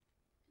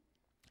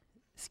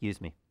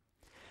Excuse me.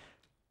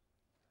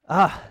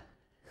 Ah,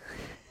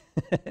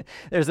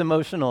 there's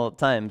emotional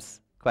times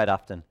quite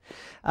often.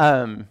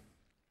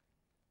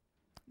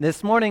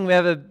 This morning we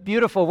have a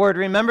beautiful word.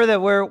 Remember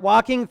that we're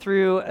walking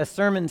through a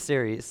sermon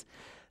series.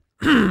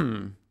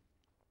 A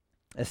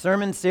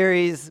sermon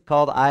series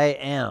called I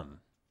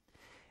Am.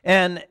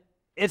 And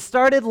it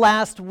started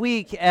last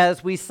week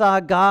as we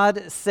saw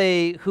God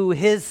say who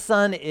his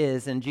son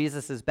is in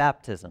Jesus'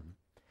 baptism.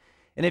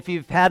 And if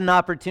you've had an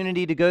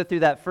opportunity to go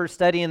through that first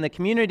study in the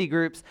community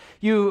groups,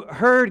 you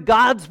heard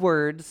God's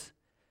words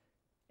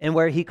and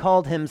where he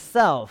called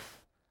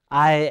himself,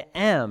 I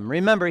am.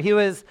 Remember, he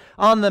was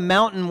on the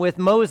mountain with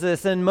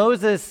Moses, and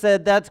Moses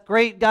said, that's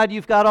great, God,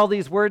 you've got all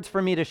these words for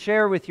me to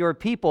share with your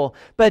people,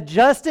 but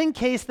just in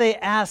case they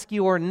ask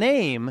your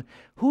name,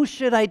 who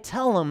should I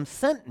tell them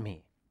sent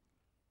me?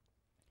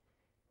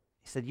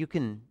 He said, you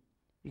can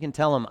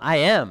tell them, I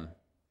am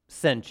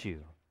sent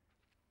you.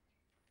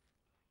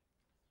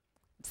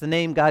 It's the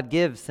name God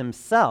gives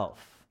himself.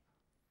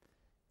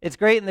 It's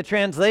great in the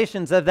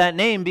translations of that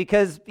name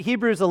because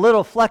Hebrew's a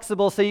little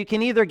flexible, so you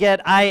can either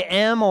get I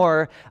am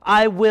or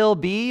I will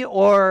be,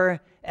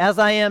 or as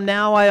I am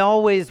now, I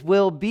always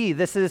will be.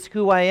 This is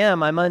who I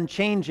am. I'm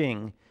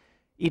unchanging,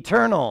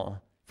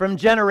 eternal, from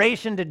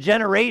generation to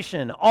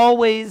generation,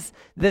 always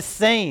the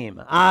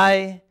same.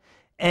 I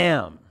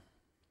am.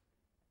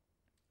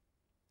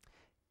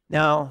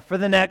 Now, for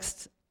the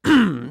next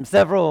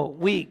several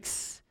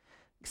weeks,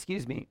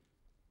 excuse me,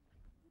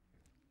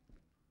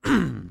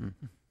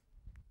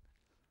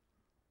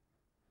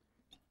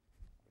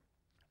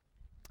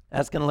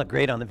 that's going to look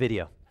great on the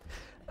video.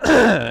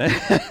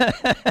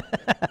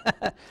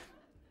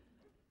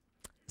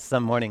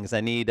 Some mornings I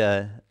need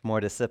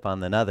more to sip on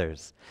than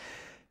others.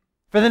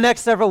 For the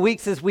next several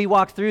weeks as we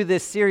walk through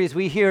this series,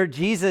 we hear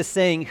Jesus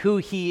saying who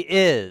he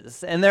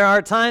is. And there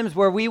are times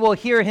where we will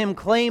hear him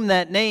claim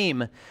that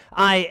name,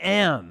 I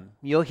am.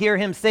 You'll hear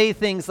him say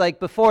things like,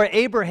 before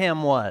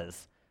Abraham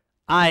was,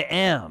 I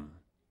am.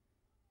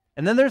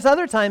 And then there's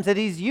other times that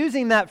he's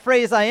using that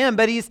phrase, I am,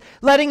 but he's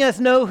letting us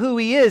know who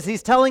he is.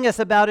 He's telling us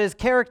about his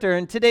character.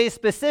 And today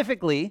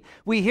specifically,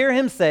 we hear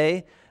him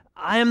say,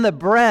 I am the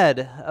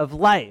bread of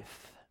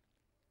life.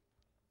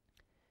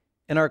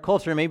 In our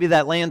culture, maybe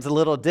that lands a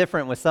little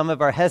different with some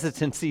of our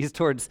hesitancies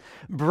towards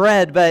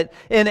bread, but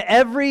in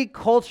every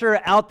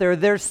culture out there,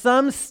 there's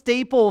some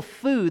staple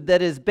food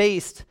that is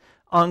based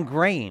on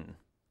grain.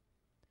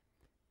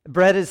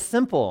 Bread is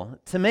simple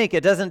to make.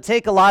 It doesn't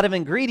take a lot of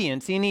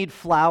ingredients. You need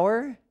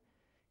flour.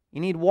 You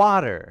need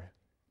water.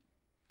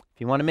 If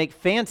you want to make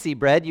fancy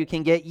bread, you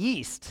can get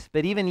yeast,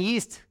 but even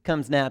yeast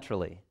comes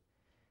naturally.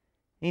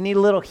 You need a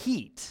little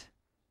heat.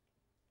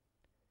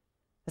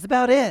 That's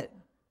about it.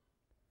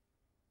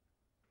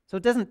 So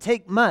it doesn't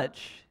take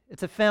much.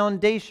 It's a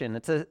foundation.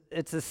 It's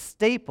a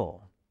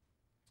staple.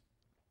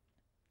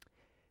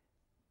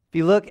 If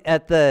you look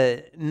at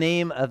the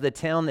name of the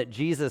town that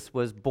Jesus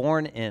was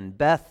born in,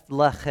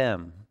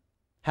 Bethlehem,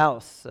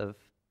 house of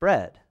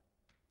bread.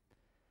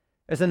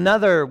 There's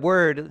another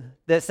word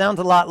that sounds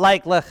a lot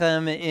like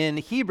lechem in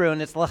Hebrew,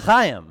 and it's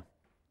l'chaim.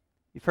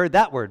 You've heard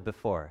that word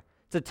before.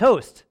 It's a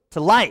toast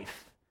to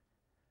life.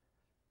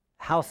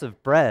 House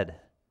of bread.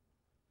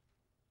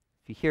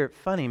 If you hear it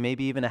funny,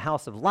 maybe even a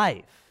house of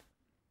life.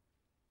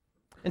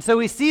 And so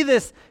we see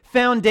this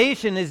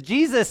foundation as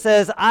Jesus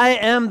says, I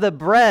am the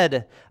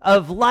bread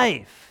of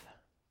life.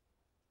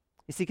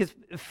 You see, because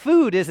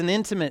food is an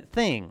intimate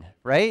thing,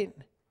 right?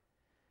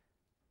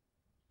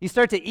 You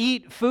start to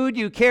eat food,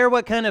 you care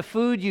what kind of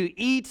food you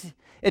eat.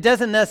 It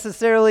doesn't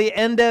necessarily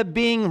end up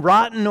being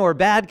rotten or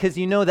bad because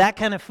you know that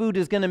kind of food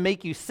is going to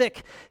make you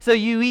sick. So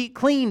you eat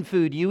clean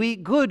food, you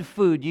eat good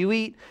food, you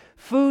eat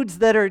foods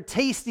that are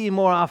tasty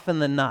more often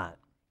than not.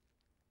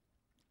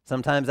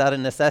 Sometimes out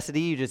of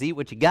necessity, you just eat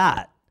what you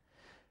got.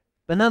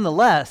 But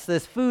nonetheless,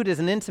 this food is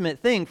an intimate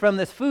thing. From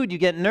this food, you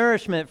get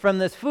nourishment. From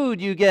this food,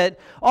 you get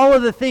all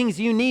of the things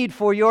you need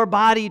for your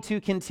body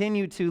to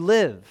continue to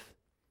live.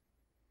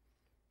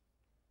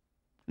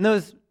 And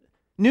those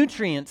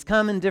nutrients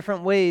come in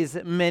different ways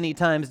many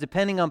times,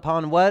 depending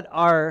upon what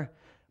our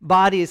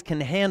bodies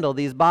can handle,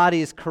 these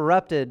bodies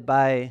corrupted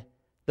by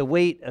the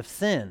weight of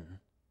sin.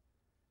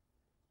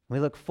 We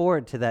look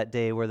forward to that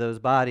day where those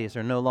bodies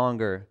are no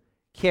longer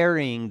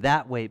carrying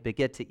that weight, but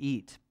get to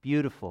eat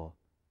beautiful,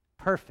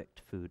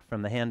 perfect food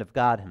from the hand of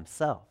God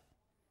himself.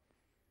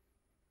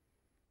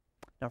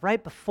 Now,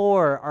 right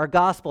before our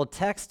gospel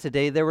text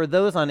today, there were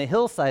those on a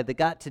hillside that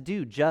got to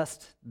do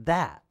just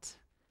that.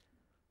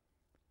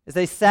 As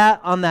they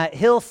sat on that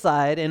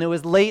hillside, and it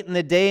was late in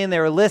the day, and they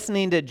were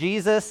listening to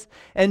Jesus,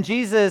 and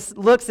Jesus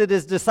looks at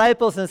his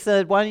disciples and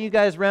said, why don't you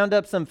guys round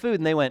up some food?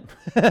 And they went,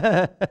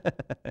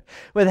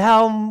 with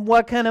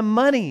what kind of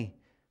money?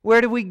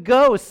 Where do we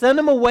go? Send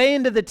them away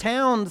into the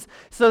towns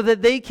so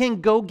that they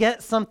can go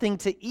get something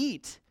to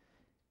eat.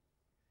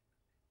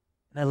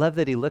 And I love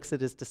that he looks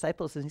at his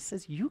disciples and he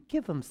says, you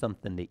give them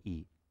something to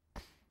eat.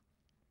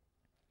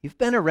 You've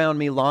been around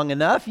me long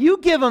enough. You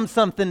give them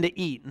something to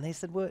eat. And they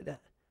said, what? I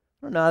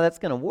don't know how that's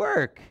going to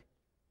work.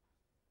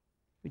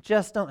 We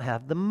just don't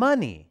have the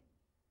money.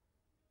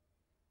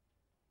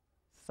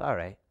 all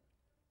right.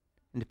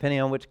 And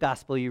depending on which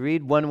gospel you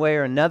read, one way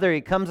or another,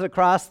 he comes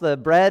across the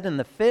bread and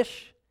the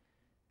fish.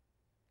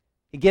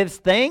 He gives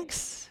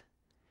thanks,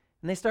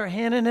 and they start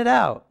handing it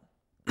out.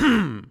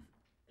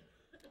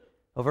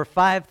 Over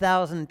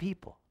 5,000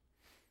 people.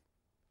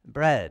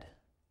 Bread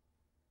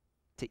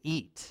to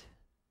eat.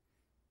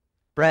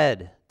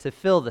 Bread to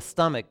fill the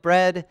stomach.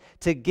 Bread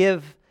to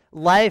give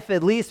life,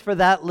 at least for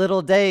that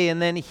little day.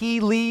 And then he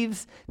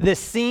leaves the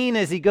scene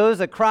as he goes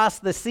across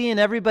the sea, and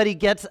everybody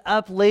gets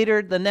up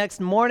later the next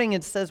morning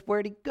and says,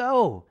 where'd he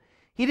go?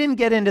 He didn't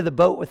get into the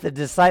boat with the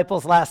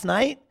disciples last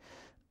night.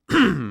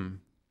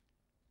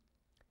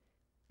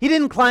 He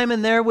didn't climb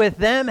in there with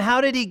them. How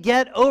did he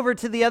get over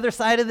to the other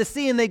side of the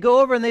sea? And they go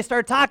over and they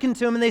start talking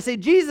to him and they say,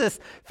 Jesus,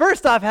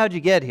 first off, how'd you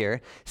get here?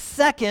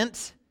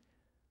 Second,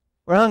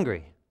 we're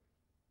hungry.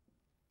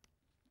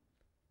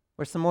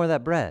 Where's some more of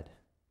that bread?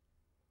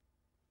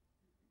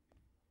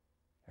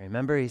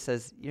 Remember, he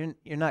says, you're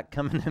not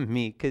coming to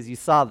me because you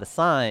saw the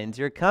signs.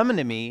 You're coming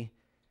to me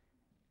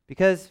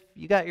because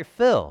you got your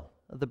fill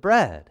of the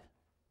bread.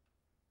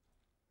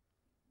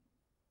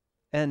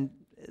 And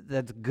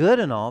that's good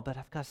and all, but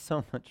I've got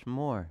so much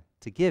more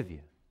to give you.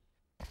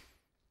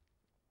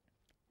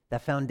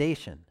 That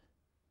foundation,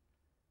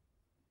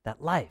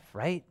 that life,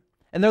 right?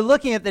 And they're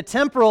looking at the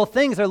temporal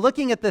things. They're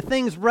looking at the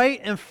things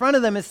right in front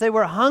of them and say,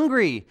 we're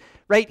hungry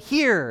right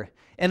here,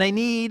 and I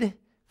need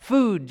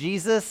food,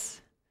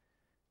 Jesus.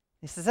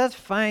 He says, that's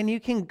fine. You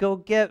can go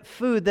get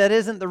food. That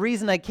isn't the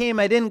reason I came.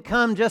 I didn't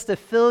come just to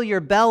fill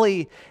your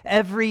belly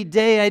every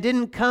day. I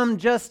didn't come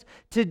just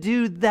to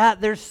do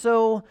that. There's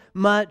so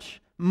much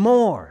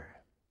more.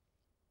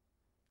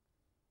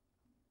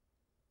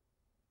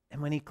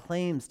 And when he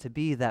claims to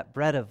be that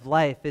bread of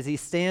life, as he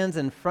stands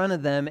in front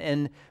of them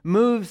and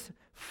moves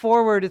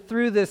forward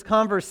through this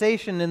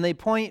conversation, and they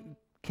point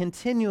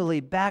continually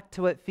back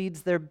to what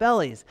feeds their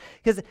bellies.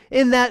 Because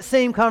in that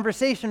same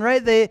conversation,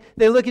 right, they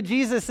look at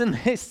Jesus and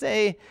they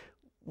say,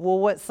 well,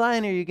 what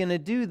sign are you going to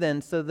do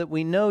then so that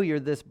we know you're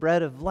this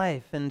bread of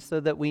life and so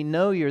that we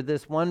know you're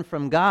this one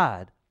from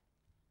God?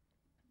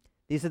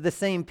 These are the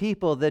same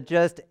people that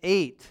just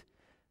ate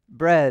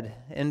bread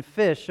and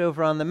fish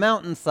over on the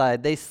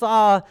mountainside. They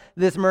saw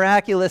this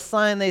miraculous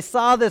sign. They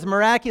saw this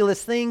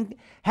miraculous thing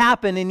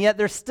happen, and yet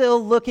they're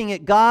still looking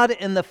at God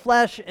in the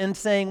flesh and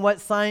saying, what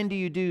sign do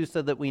you do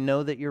so that we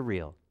know that you're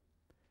real?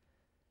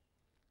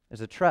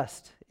 There's a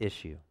trust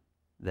issue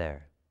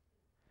there.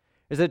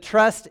 There's a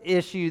trust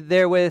issue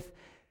there with,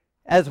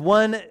 as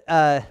one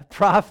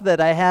prof that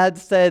I had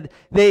said,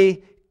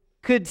 they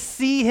could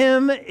see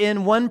him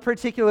in one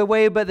particular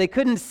way, but they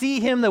couldn't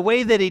see him the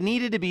way that he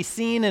needed to be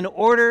seen in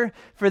order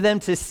for them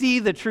to see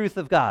the truth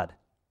of God.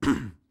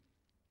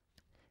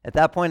 At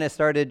that point, I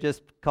started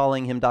just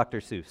calling him Dr.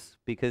 Seuss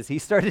because he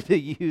started to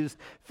use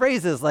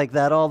phrases like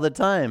that all the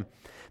time.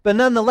 But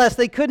nonetheless,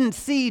 they couldn't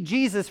see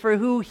Jesus for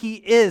who he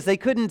is. They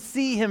couldn't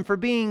see him for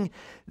being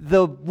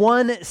the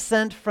one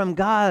sent from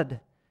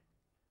God.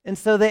 And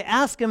so they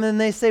ask him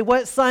and they say,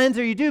 what signs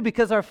are you do?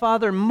 Because our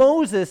father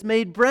Moses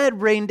made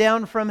bread rain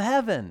down from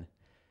heaven.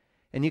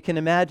 And you can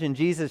imagine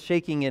Jesus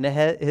shaking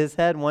his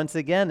head once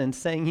again and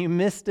saying, you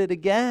missed it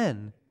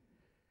again.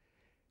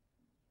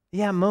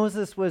 Yeah,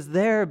 Moses was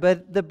there,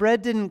 but the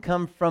bread didn't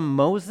come from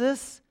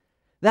Moses.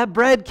 That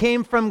bread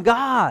came from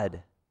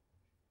God.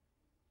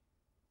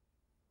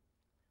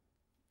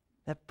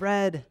 That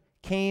bread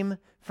came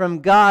from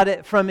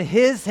God, from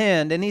his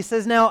hand. And he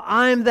says, now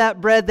I'm that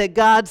bread that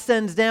God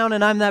sends down,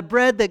 and I'm that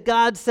bread that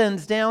God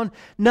sends down,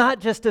 not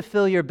just to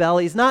fill your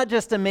bellies, not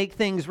just to make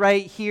things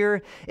right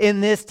here in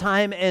this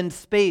time and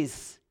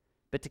space,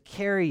 but to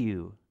carry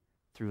you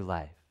through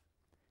life,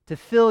 to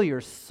fill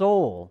your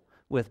soul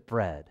with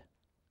bread,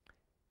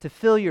 to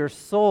fill your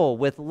soul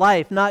with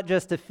life, not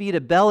just to feed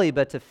a belly,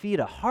 but to feed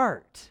a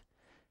heart.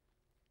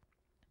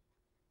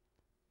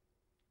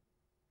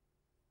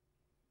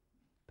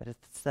 But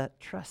it's that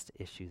trust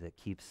issue that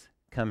keeps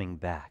coming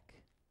back.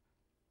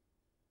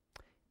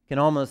 You can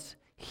almost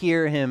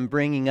hear him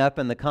bringing up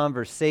in the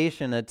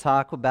conversation a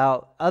talk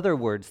about other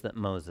words that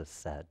Moses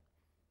said.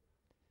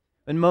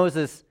 When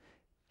Moses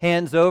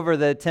hands over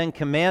the 10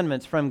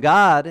 Commandments from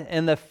God,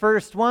 and the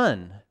first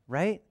one,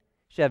 right?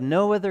 You should have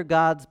no other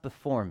gods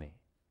before me.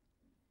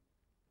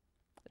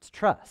 It's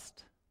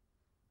trust.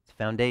 It's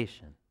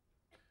foundation.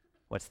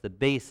 What's the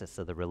basis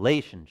of the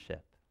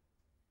relationship?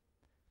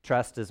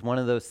 Trust is one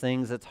of those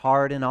things that's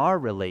hard in our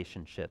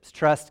relationships.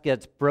 Trust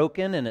gets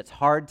broken and it's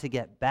hard to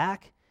get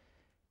back.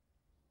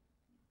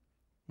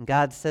 And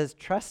God says,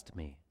 trust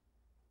me.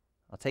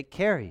 I'll take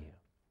care of you.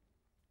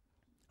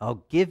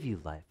 I'll give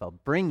you life. I'll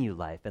bring you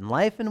life. And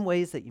life in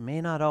ways that you may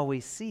not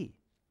always see.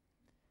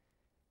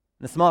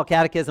 In the Small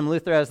Catechism,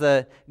 Luther has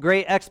a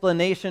great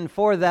explanation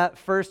for that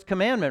first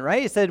commandment,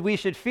 right? He said, we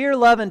should fear,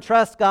 love, and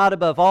trust God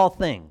above all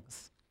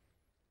things.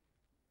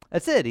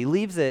 That's it. He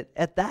leaves it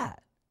at that.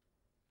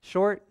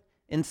 Short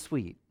and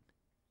sweet.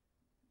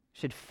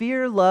 Should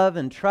fear, love,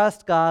 and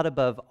trust God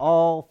above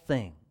all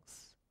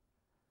things.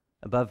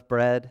 Above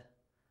bread,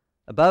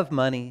 above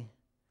money,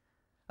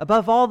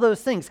 above all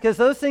those things, because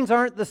those things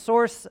aren't the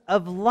source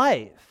of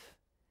life.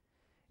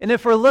 And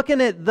if we're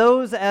looking at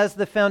those as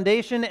the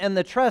foundation and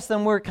the trust,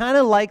 then we're kind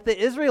of like the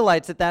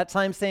Israelites at that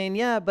time saying,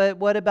 yeah, but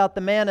what about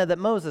the manna that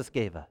Moses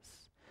gave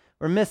us?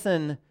 We're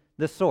missing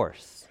the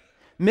source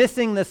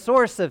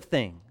of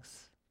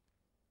things.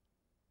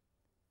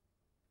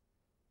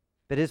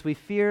 But as we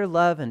fear,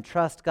 love, and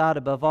trust God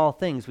above all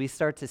things, we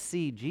start to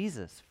see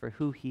Jesus for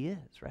who he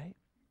is, right?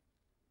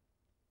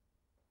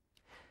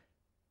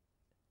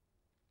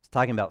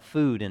 Talking about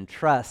food and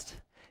trust.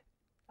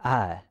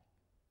 Have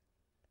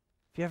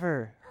you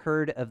ever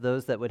heard of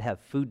those that would have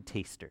food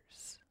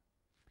tasters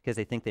because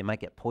they think they might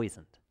get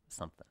poisoned with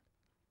something?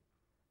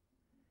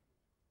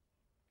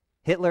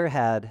 Hitler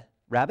had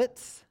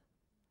rabbits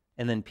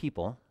and then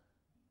people.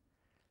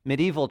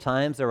 Medieval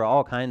times, there were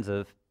all kinds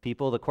of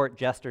people. The court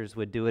jesters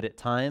would do it at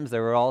times.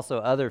 There were also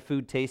other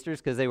food tasters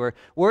because they were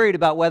worried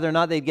about whether or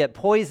not they'd get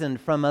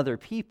poisoned from other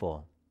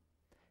people.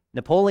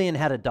 Napoleon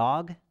had a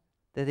dog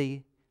that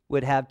he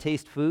would have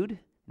taste food,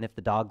 and if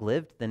the dog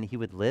lived, then he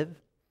would live.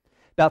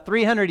 About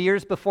 300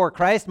 years before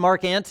Christ,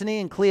 Mark Antony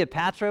and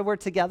Cleopatra were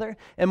together,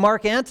 and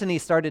Mark Antony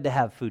started to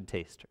have food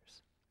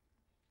tasters.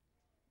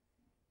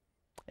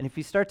 And if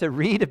you start to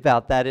read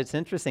about that, it's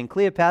interesting.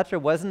 Cleopatra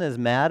wasn't as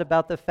mad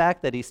about the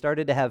fact that he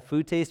started to have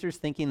food tasters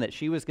thinking that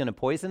she was going to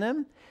poison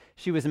him.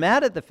 She was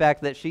mad at the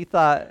fact that he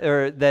thought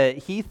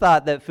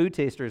that food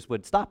tasters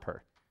would stop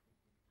her.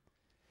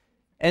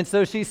 And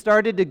so she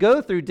started to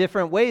go through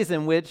different ways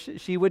in which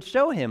she would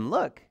show him,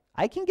 look,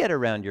 I can get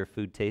around your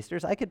food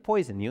tasters. I could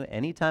poison you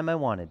anytime I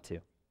wanted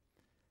to.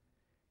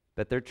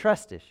 But they're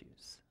trust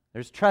issues.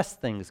 There's trust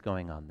things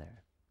going on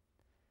there.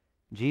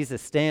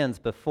 Jesus stands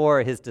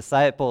before his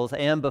disciples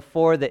and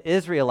before the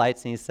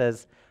Israelites, and he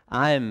says,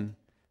 I'm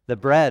the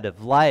bread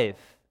of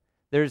life.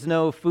 There's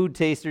no food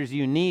tasters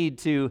you need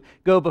to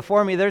go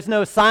before me. There's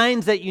no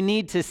signs that you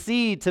need to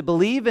see to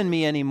believe in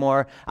me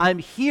anymore. I'm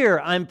here.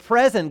 I'm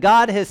present.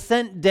 God has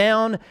sent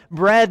down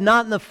bread,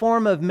 not in the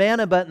form of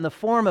manna, but in the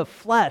form of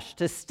flesh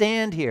to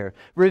stand here,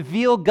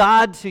 reveal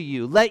God to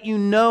you, let you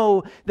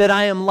know that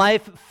I am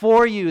life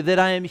for you, that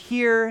I am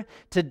here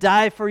to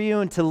die for you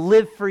and to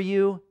live for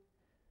you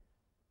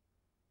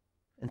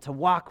and to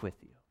walk with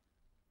you.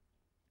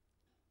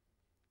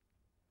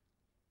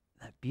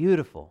 That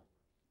beautiful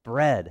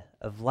bread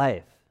of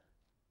life.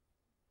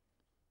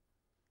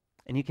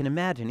 And you can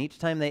imagine each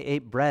time they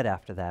ate bread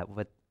after that,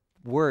 what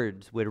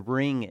words would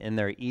ring in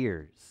their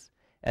ears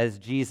as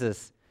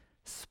Jesus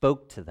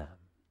spoke to them.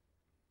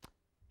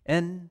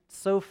 And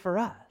so for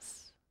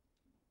us.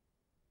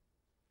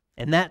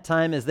 In that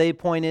time, as they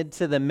pointed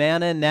to the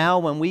manna, now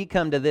when we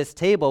come to this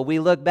table, we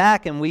look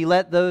back and we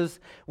let those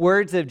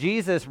words of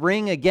Jesus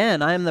ring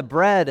again. I am the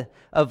bread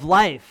of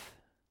life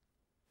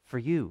for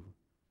you,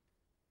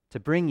 to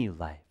bring you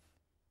life,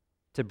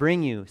 to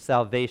bring you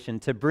salvation,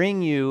 to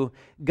bring you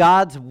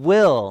God's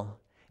will.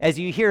 As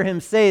you hear him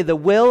say, the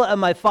will of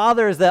my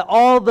Father is that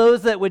all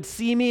those that would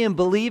see me and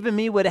believe in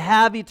me would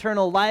have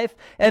eternal life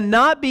and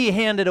not be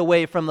handed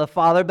away from the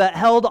Father, but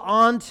held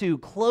on to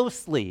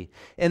closely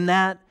in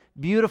that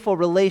beautiful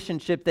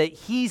relationship that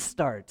he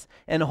starts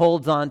and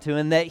holds on to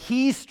and that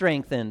he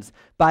strengthens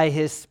by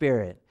his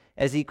Spirit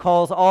as he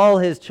calls all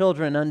his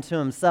children unto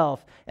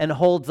himself and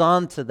holds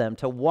on to them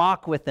to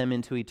walk with them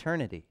into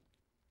eternity.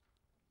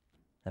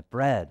 The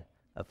bread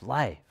of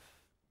life.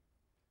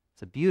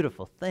 It's a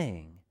beautiful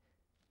thing.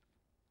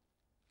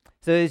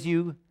 So as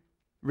you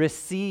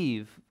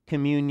receive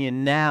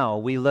communion now,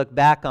 we look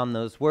back on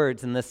those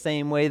words in the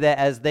same way that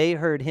as they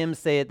heard him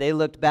say it, they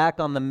looked back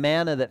on the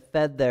manna that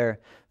fed their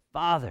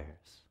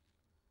fathers.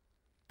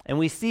 And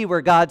we see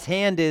where God's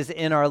hand is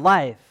in our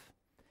life.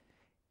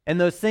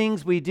 And those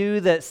things we do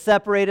that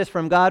separate us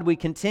from God, we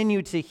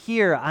continue to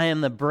hear, I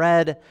am the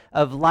bread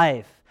of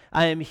life.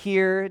 I am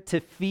here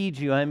to feed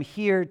you. I'm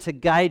here to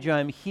guide you.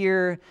 I'm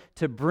here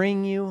to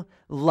bring you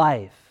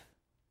life.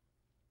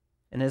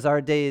 And as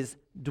our days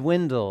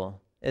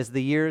dwindle, as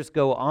the years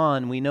go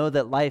on, we know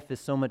that life is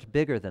so much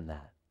bigger than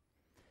that.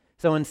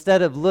 So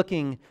instead of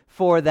looking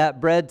for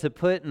that bread to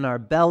put in our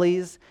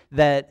bellies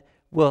that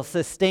will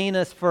sustain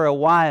us for a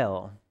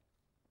while,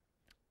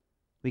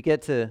 we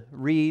get to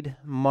read,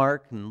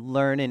 mark, and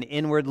learn and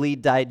inwardly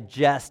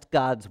digest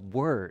God's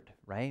word,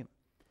 right?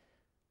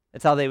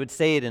 That's how they would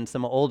say it in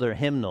some older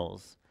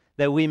hymnals,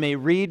 that we may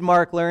read,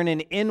 mark, learn,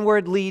 and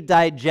inwardly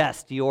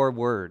digest your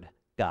word,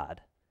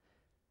 God.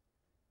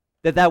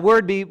 That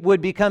word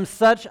would become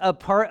such a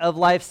part of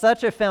life,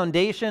 such a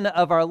foundation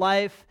of our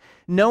life,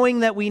 knowing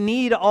that we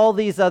need all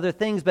these other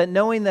things, but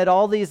knowing that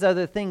all these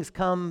other things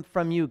come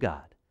from you,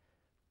 God.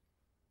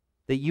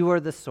 That you are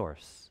the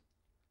source,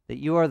 that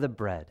you are the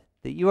bread,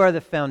 that you are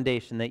the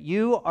foundation, that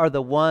you are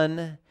the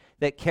one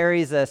that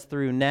carries us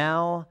through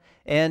now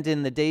and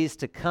in the days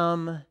to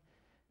come,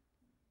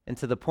 and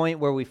to the point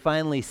where we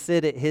finally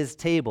sit at his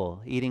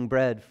table eating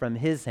bread from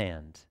his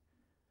hand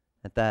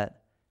at that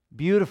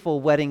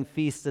beautiful wedding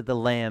feast of the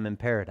Lamb in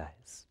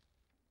paradise.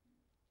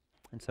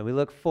 And so we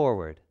look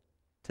forward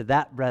to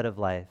that bread of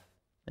life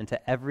and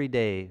to every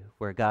day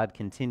where God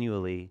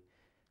continually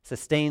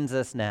sustains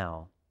us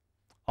now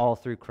all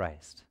through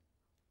Christ.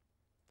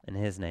 In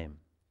his name,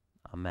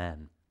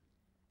 amen.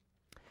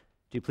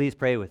 Do you please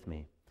pray with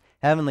me?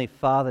 Heavenly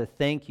Father,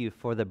 thank you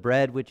for the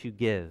bread which you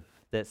give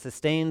that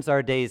sustains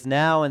our days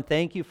now, and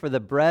thank you for the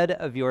bread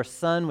of your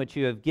Son which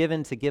you have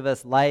given to give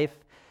us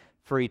life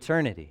for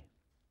eternity.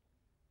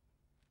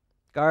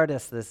 Guard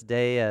us this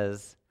day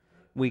as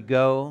we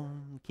go.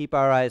 Keep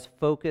our eyes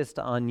focused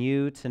on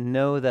you to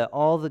know that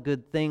all the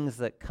good things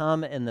that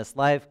come in this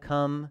life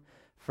come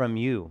from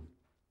you.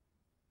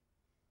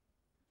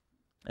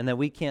 And that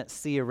we can't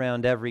see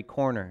around every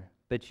corner,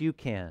 but you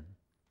can.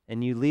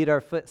 And you lead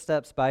our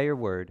footsteps by your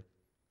word.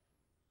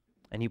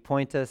 And you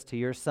point us to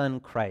your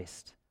Son,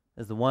 Christ,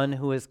 as the one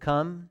who has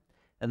come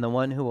and the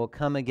one who will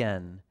come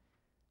again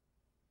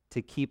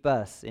to keep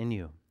us in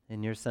you.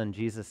 In your Son,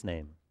 Jesus'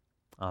 name,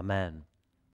 amen.